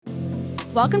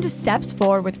Welcome to Steps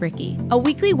Forward with Ricky, a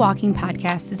weekly walking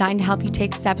podcast designed to help you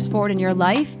take steps forward in your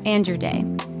life and your day.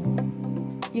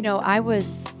 You know, I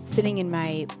was sitting on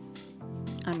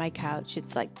my couch.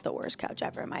 It's like the worst couch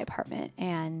ever in my apartment.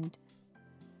 And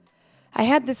I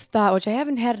had this thought, which I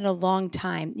haven't had in a long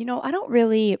time. You know, I don't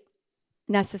really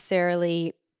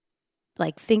necessarily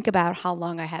think about how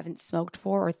long I haven't smoked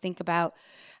for or think about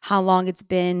how long it's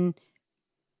been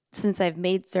since I've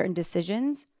made certain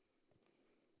decisions.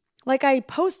 Like I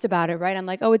post about it, right? I'm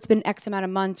like, oh, it's been X amount of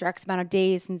months or X amount of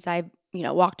days since I've,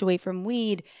 walked away from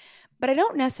weed. But I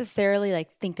don't necessarily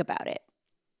think about it.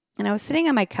 And I was sitting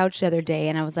on my couch the other day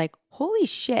and I was like, holy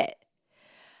shit.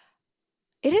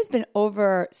 It has been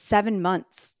over 7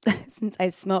 months since I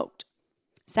smoked.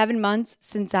 7 months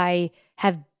since I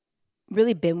have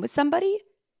really been with somebody.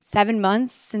 7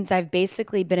 months since I've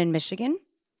basically been in Michigan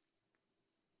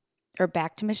or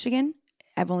back to Michigan.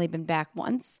 I've only been back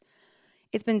once.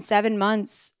 It's been 7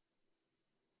 months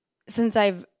since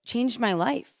I've changed my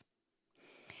life.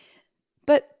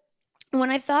 But when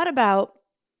I thought about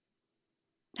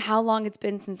how long it's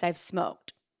been since I've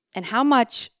smoked and how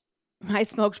much I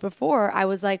smoked before, I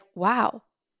was like, wow.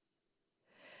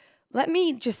 Let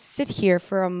me just sit here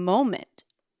for a moment.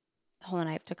 Hold on,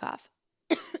 I have to cough.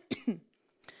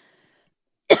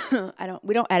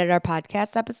 We don't edit our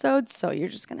podcast episodes, so you're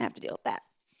just going to have to deal with that.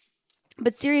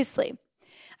 But seriously,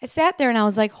 I sat there and I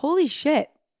was like, holy shit.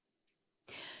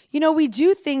 We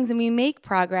do things and we make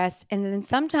progress, and then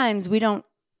sometimes we don't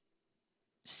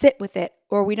sit with it,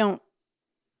 or we don't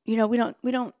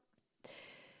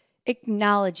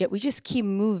acknowledge it. We just keep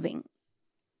moving.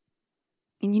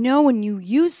 And when you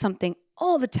use something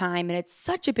all the time and it's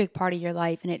such a big part of your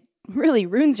life and it really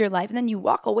ruins your life, and then you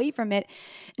walk away from it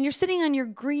and you're sitting on your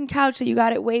green couch that you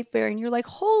got at Wayfair and you're like,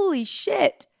 holy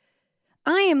shit.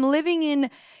 I am living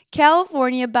in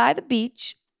California by the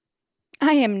beach.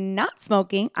 I am not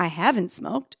smoking. I haven't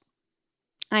smoked.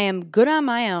 I am good on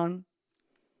my own.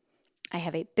 I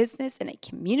have a business and a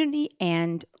community,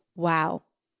 and wow.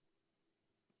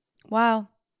 Wow.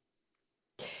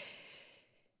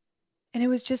 And it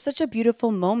was just such a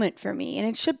beautiful moment for me, and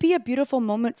it should be a beautiful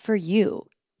moment for you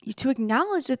to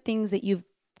acknowledge the things that you've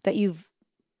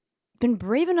been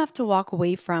brave enough to walk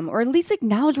away from, or at least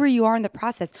acknowledge where you are in the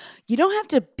process. You don't have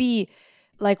to be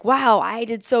like, wow, I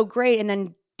did so great, and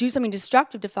then do something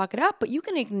destructive to fuck it up, but you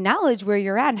can acknowledge where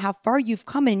you're at and how far you've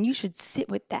come, and you should sit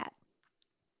with that.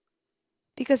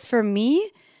 Because for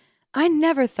me, I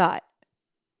never thought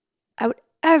I would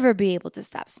ever be able to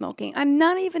stop smoking. I'm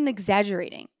not even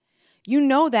exaggerating. You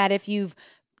know that if you've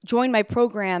join my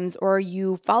programs, or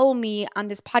you follow me on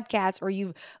this podcast, or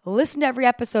you've listened to every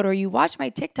episode, or you watch my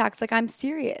TikToks, I'm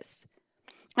serious.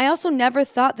 I also never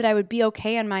thought that I would be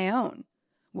okay on my own,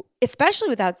 especially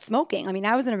without smoking. I mean,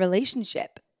 I was in a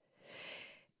relationship.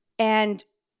 And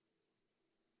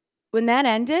when that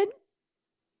ended,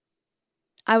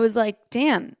 I was like,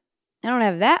 damn, I don't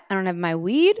have that. I don't have my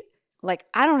weed.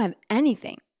 I don't have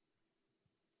anything.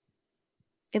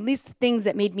 At least the things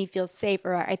that made me feel safe,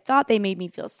 or I thought they made me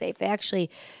feel safe. They actually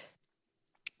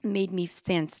made me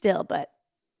stand still. But,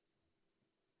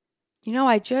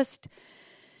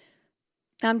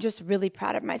 I'm just really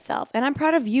proud of myself. And I'm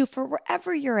proud of you for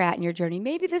wherever you're at in your journey.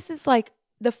 Maybe this is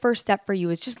the first step for you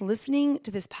is just listening to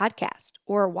this podcast,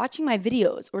 or watching my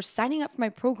videos, or signing up for my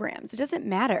programs. It doesn't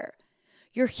matter.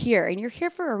 You're here, and you're here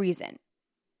for a reason.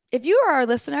 If you are a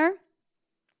listener,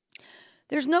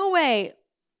 there's no way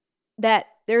that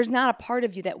there's not a part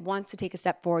of you that wants to take a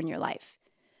step forward in your life.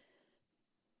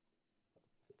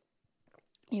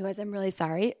 You guys, I'm really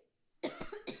sorry.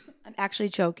 I'm actually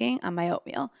choking on my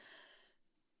oatmeal.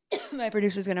 My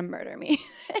producer's going to murder me.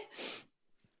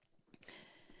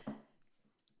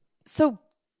 So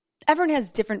everyone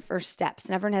has different first steps,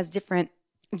 and everyone has different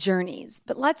journeys.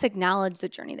 But let's acknowledge the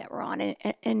journey that we're on,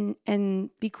 and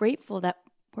be grateful that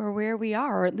we're where we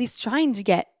are, or at least trying to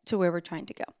get to where we're trying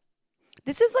to go.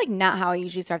 This is not how I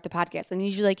usually start the podcast. I'm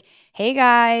usually hey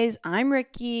guys, I'm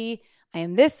Ricky. I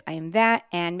am this, I am that,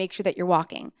 and make sure that you're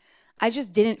walking. I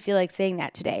just didn't feel like saying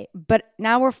that today. But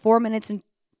now we're 4 minutes and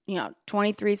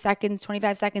 23 seconds,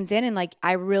 25 seconds in, and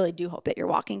I really do hope that you're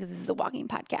walking, because this is a walking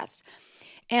podcast.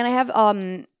 And I have a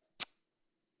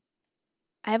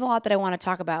lot that I want to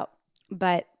talk about,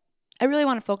 but I really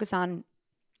want to focus on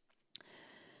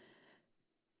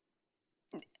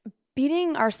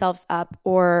beating ourselves up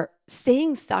or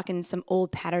staying stuck in some old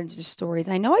patterns or stories.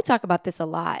 And I know I talk about this a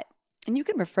lot, and you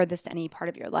can refer this to any part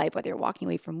of your life, whether you're walking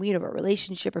away from weed or a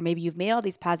relationship, or maybe you've made all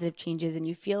these positive changes and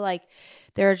you feel like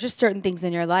there are just certain things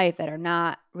in your life that are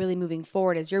not really moving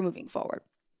forward as you're moving forward.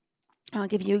 And I'll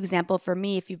give you an example for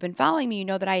me. If you've been following me, you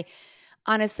know that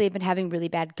honestly, I've been having really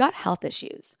bad gut health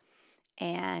issues.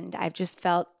 And I've just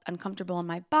felt uncomfortable in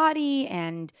my body,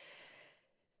 and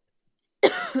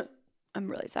I'm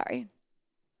really sorry.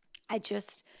 I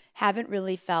just haven't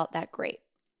really felt that great.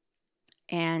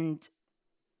 And,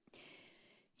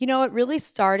 it really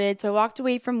started. So I walked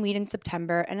away from weed in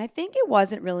September, and I think it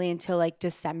wasn't really until like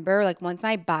December, like once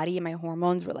my body and my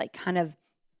hormones were like kind of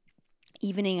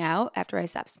evening out after I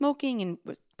stopped smoking and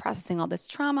was processing all this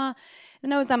trauma.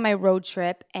 Then I was on my road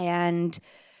trip, and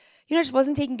I just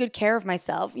wasn't taking good care of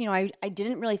myself. I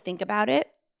didn't really think about it.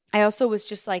 I also was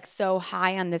just like so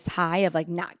high on this high of like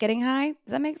not getting high.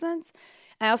 Does that make sense?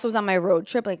 I also was on my road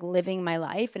trip, like living my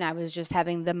life, and I was just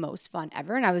having the most fun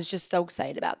ever. And I was just so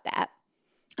excited about that.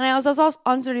 And I was also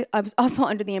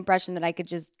under the impression that I could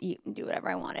just eat and do whatever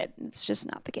I wanted. It's just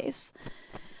not the case.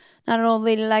 Not an old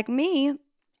lady like me.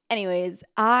 Anyways,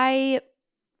 I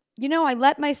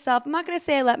let myself, I'm not going to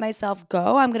say I let myself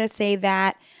go. I'm going to say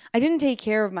that I didn't take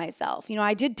care of myself.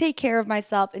 I did take care of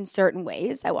myself in certain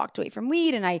ways. I walked away from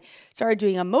weed and I started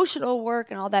doing emotional work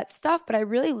and all that stuff, but I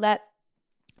really let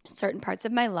certain parts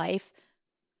of my life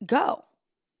go.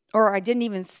 Or I didn't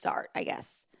even start, I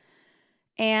guess.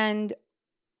 And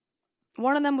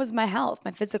one of them was my health,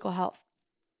 my physical health.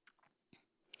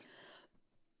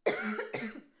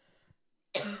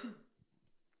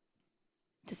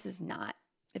 This is not.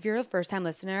 If you're a first-time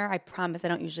listener, I promise I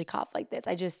don't usually cough like this.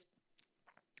 I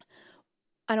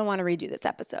don't want to redo this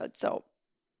episode, so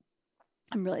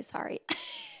I'm really sorry.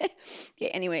 Okay,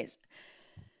 anyways.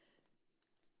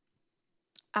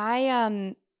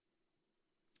 I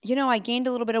gained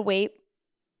a little bit of weight.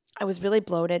 I was really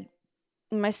bloated.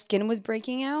 My skin was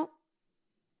breaking out.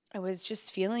 I was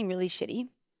just feeling really shitty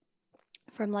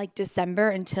from like December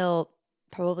until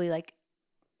probably like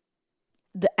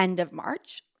the end of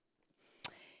March.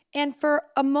 And for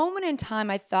a moment in time,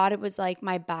 I thought it was like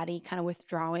my body kind of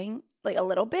withdrawing like a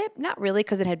little bit. Not really,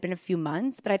 because it had been a few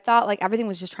months, but I thought like everything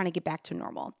was just trying to get back to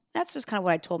normal. That's just kind of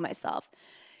what I told myself.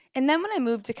 And then when I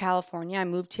moved to California, I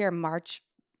moved here March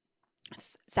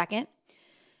 2nd.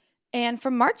 And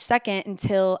from March 2nd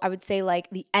until I would say like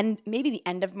the end, maybe the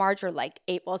end of March or like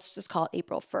April, let's just call it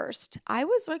April 1st, I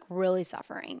was like really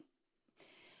suffering.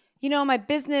 My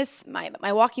business,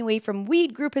 my walking away from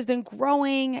weed group has been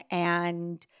growing,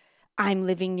 and I'm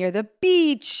living near the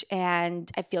beach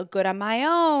and I feel good on my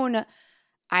own.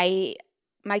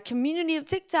 My community of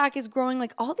TikTok is growing,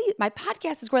 like my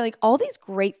podcast is growing, like all these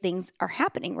great things are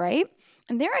happening, right?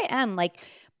 And there I am, like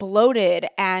bloated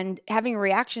and having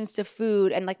reactions to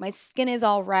food, and like my skin is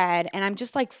all red, and I'm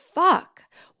just like, fuck,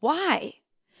 why?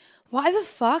 Why the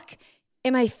fuck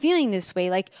am I feeling this way?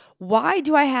 Like, why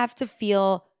do I have to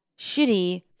feel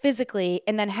shitty physically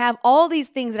and then have all these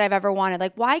things that I've ever wanted?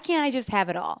 Like, why can't I just have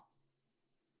it all?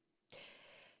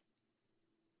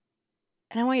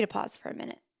 And I want you to pause for a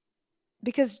minute.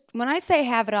 Because when I say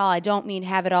have it all, I don't mean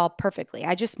have it all perfectly.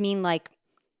 I just mean like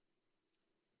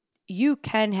you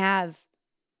can have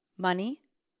money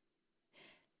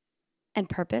and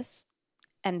purpose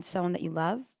and someone that you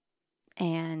love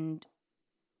and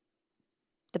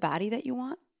the body that you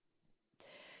want.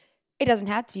 It doesn't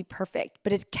have to be perfect,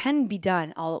 but it can be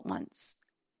done all at once.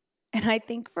 And I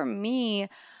think for me,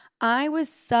 I was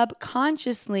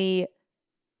subconsciously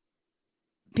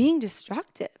being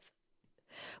destructive.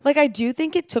 Like, I do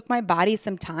think it took my body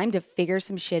some time to figure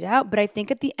some shit out, but I think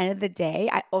at the end of the day,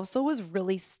 I also was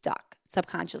really stuck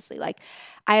subconsciously. Like,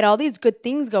 I had all these good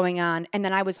things going on, and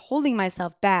then I was holding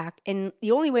myself back. And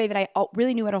the only way that I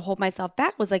really knew how to hold myself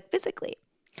back was like physically,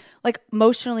 like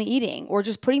emotionally eating, or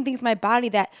just putting things in my body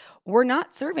that were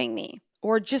not serving me,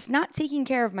 or just not taking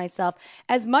care of myself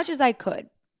as much as I could.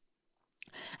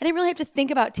 I didn't really have to think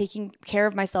about taking care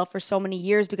of myself for so many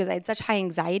years because I had such high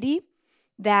anxiety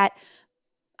that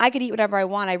I could eat whatever I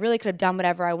want. I really could have done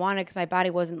whatever I wanted because my body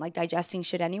wasn't like digesting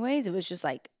shit anyways. It was just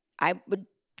like I would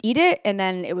eat it and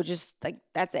then it would just like,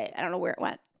 that's it. I don't know where it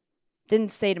went.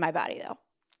 Didn't stay to my body though.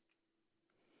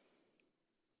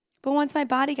 But once my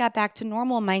body got back to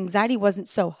normal, my anxiety wasn't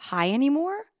so high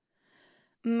anymore.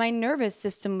 My nervous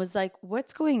system was like,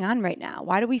 what's going on right now?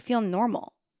 Why do we feel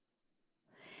normal?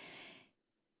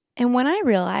 And when I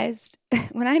realized,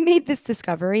 when I made this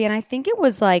discovery, and I think it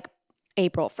was like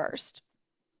April 1st,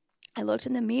 I looked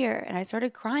in the mirror and I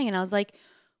started crying and I was like,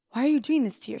 why are you doing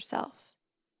this to yourself?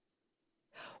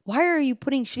 Why are you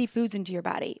putting shitty foods into your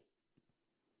body?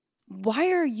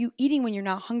 Why are you eating when you're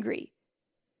not hungry?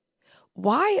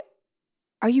 Why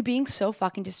are you being so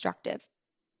fucking destructive?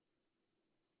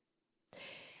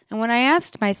 And when I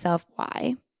asked myself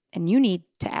why, and you need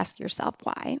to ask yourself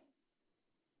why,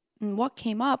 and what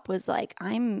came up was like,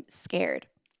 I'm scared.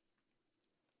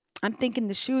 I'm thinking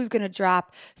the shoe is going to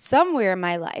drop somewhere in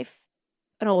my life.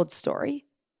 An old story,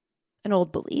 an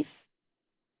old belief,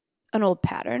 an old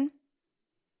pattern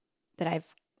that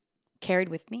I've carried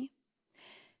with me,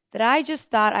 that I just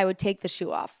thought I would take the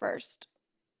shoe off first.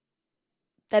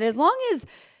 That as long as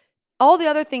all the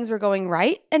other things were going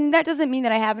right, and that doesn't mean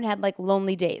that I haven't had like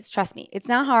lonely days. Trust me, it's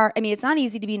not hard. I mean, it's not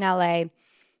easy to be in LA.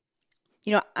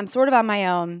 You know, I'm sort of on my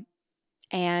own,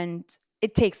 and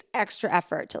it takes extra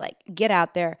effort to like get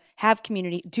out there, have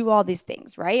community, do all these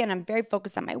things, right? And I'm very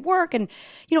focused on my work and,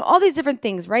 you know, all these different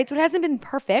things, right? So it hasn't been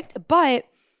perfect, but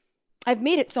I've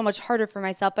made it so much harder for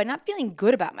myself by not feeling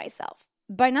good about myself,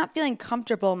 by not feeling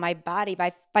comfortable in my body,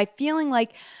 by feeling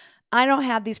like I don't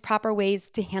have these proper ways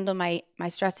to handle my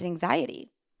stress and anxiety.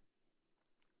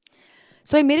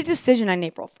 So I made a decision on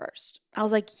April 1st. I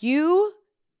was like, you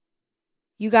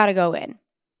got to go in.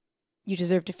 You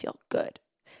deserve to feel good.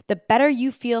 The better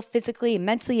you feel physically,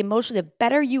 mentally, emotionally, the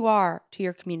better you are to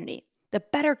your community. The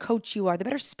better coach you are, the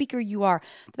better speaker you are,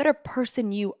 the better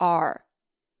person you are.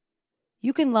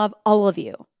 You can love all of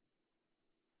you.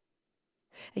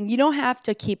 And you don't have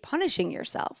to keep punishing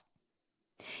yourself.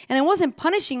 And I wasn't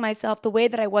punishing myself the way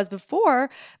that I was before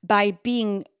by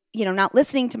being, you know, not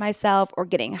listening to myself or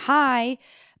getting high,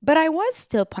 but I was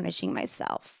still punishing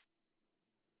myself.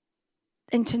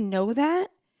 And to know that,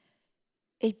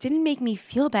 it didn't make me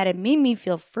feel bad. It made me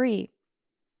feel free.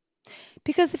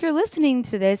 Because if you're listening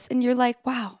to this and you're like,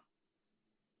 wow,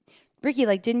 Ricky,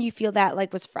 like, didn't you feel that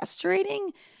like was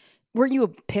frustrating? Weren't you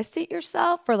pissed at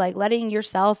yourself for like letting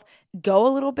yourself go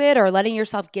a little bit or letting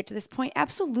yourself get to this point?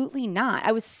 Absolutely not.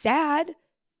 I was sad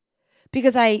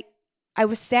because I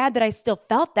was sad that I still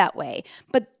felt that way.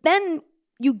 But then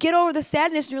you get over the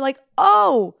sadness and you're like,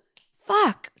 oh,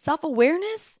 fuck,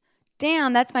 self-awareness?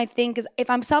 Damn, that's my thing. Because if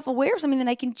I'm self-aware of something, then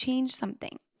I can change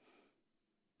something.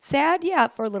 Sad? Yeah,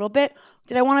 for a little bit.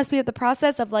 Did I want to speed up the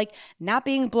process of like not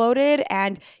being bloated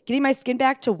and getting my skin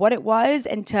back to what it was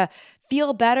and to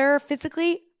feel better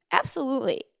physically?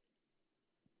 Absolutely.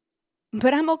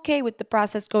 But I'm okay with the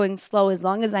process going slow as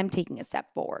long as I'm taking a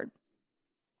step forward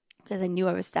because I knew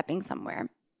I was stepping somewhere.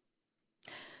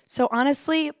 So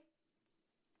honestly,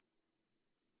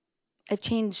 I've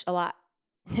changed a lot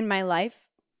in my life,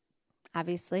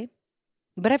 obviously,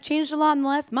 but I've changed a lot in the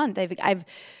last month. I've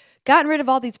gotten rid of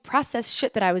all these processed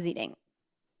shit that I was eating.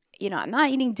 You know, I'm not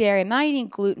eating dairy. I'm not eating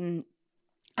gluten.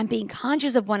 I'm being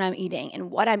conscious of what I'm eating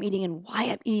and what I'm eating and why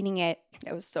I'm eating it.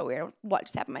 That was so weird. What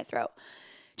just happened in my throat?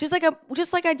 Just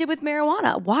like I did with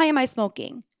marijuana. Why am I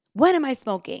smoking? When am I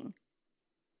smoking?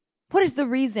 What is the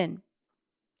reason?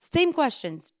 Same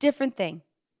questions, different thing.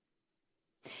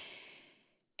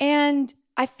 And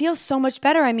I feel so much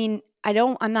better. I mean,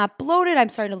 I'm not bloated. I'm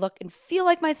starting to look and feel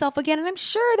like myself again. And I'm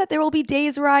sure that there will be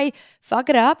days where I fuck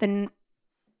it up and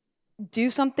do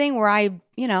something where I,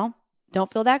 you know,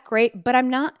 don't feel that great, but I'm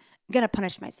not going to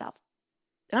punish myself.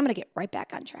 And I'm going to get right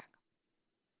back on track.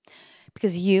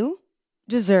 Because you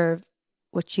deserve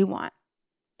what you want.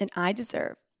 And I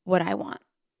deserve what I want.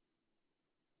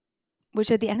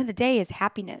 Which at the end of the day is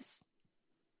happiness.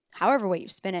 However way you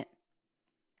spin it.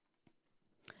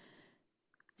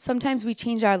 Sometimes we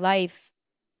change our life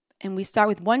and we start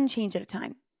with one change at a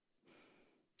time.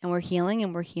 And we're healing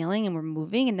and we're healing and we're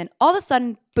moving. And then all of a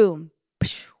sudden, boom,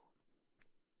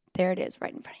 there it is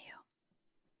right in front of you.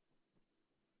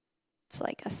 It's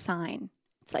like a sign.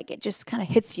 It's like it just kind of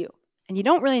hits you. And you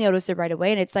don't really notice it right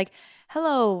away. And it's like,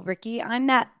 hello, Ricky, I'm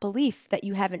that belief that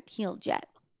you haven't healed yet.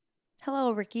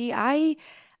 Hello, Ricky, I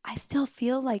still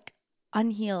feel like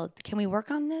unhealed. Can we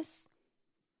work on this?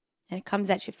 And it comes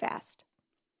at you fast.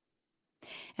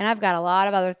 And I've got a lot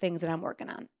of other things that I'm working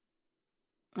on.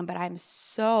 But I'm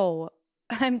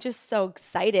just so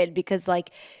excited because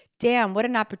like, damn, what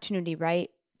an opportunity, right?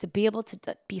 To be able to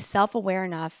be self-aware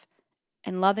enough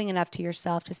and loving enough to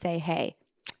yourself to say, hey,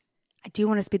 I do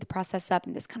want to speed the process up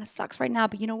and this kind of sucks right now,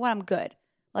 but you know what? I'm good.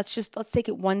 Let's take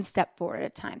it one step forward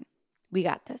at a time. We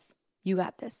got this. You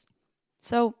got this.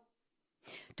 So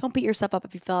don't beat yourself up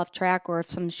if you fell off track or if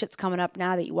some shit's coming up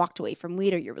now that you walked away from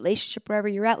weed or your relationship, wherever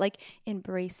you're at, like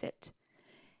embrace it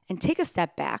and take a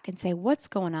step back and say, what's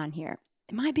going on here?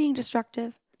 Am I being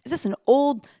destructive? Is this an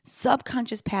old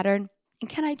subconscious pattern? And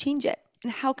can I change it?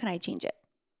 And how can I change it?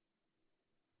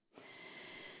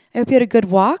 I hope you had a good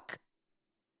walk.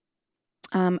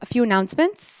 A few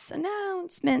announcements. You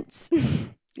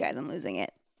guys, I'm losing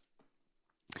it.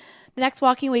 The next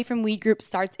Walking Away from Weed group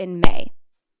starts in May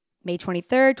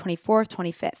 23rd, 24th,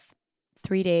 25th.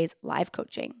 3 days live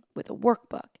coaching with a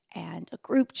workbook and a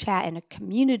group chat and a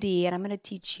community. And I'm going to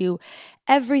teach you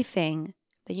everything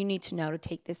that you need to know to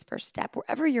take this first step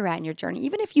wherever you're at in your journey.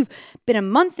 Even if you've been a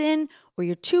month in, or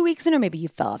you're 2 weeks in, or maybe you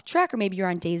fell off track, or maybe you're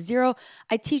on day 0,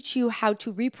 I teach you how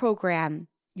to reprogram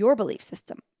your belief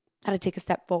system, how to take a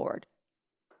step forward,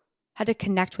 how to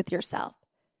connect with yourself,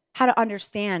 how to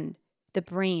understand the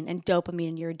brain and dopamine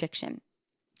and your addiction.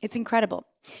 It's incredible.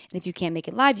 And if you can't make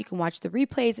it live, you can watch the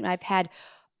replays. And I've had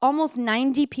almost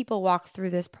 90 people walk through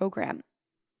this program.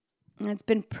 And it's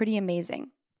been pretty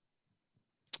amazing.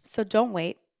 So don't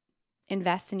wait.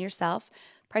 Invest in yourself.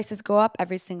 Prices go up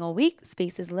every single week.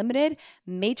 Space is limited.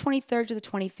 May 23rd to the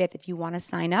 25th. If you want to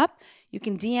sign up, you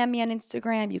can DM me on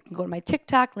Instagram. You can go to my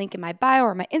TikTok, link in my bio,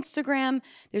 or my Instagram.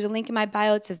 There's a link in my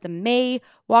bio. It says the May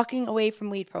Walking Away from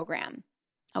Weed program.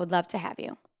 I would love to have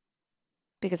you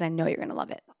because I know you're going to love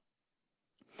it.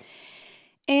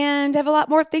 And I have a lot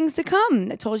more things to come.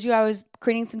 I told you I was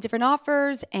creating some different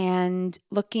offers and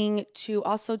looking to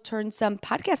also turn some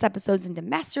podcast episodes into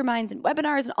masterminds and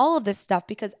webinars and all of this stuff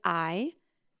because I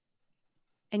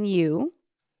and you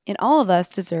and all of us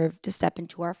deserve to step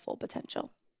into our full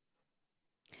potential.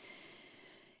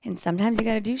 And sometimes you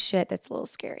got to do shit that's a little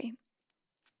scary.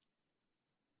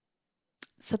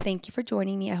 So thank you for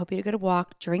joining me. I hope you had a good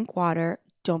walk. Drink water.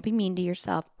 Don't be mean to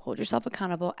yourself. Hold yourself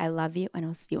accountable. I love you, and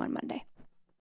I'll see you on Monday.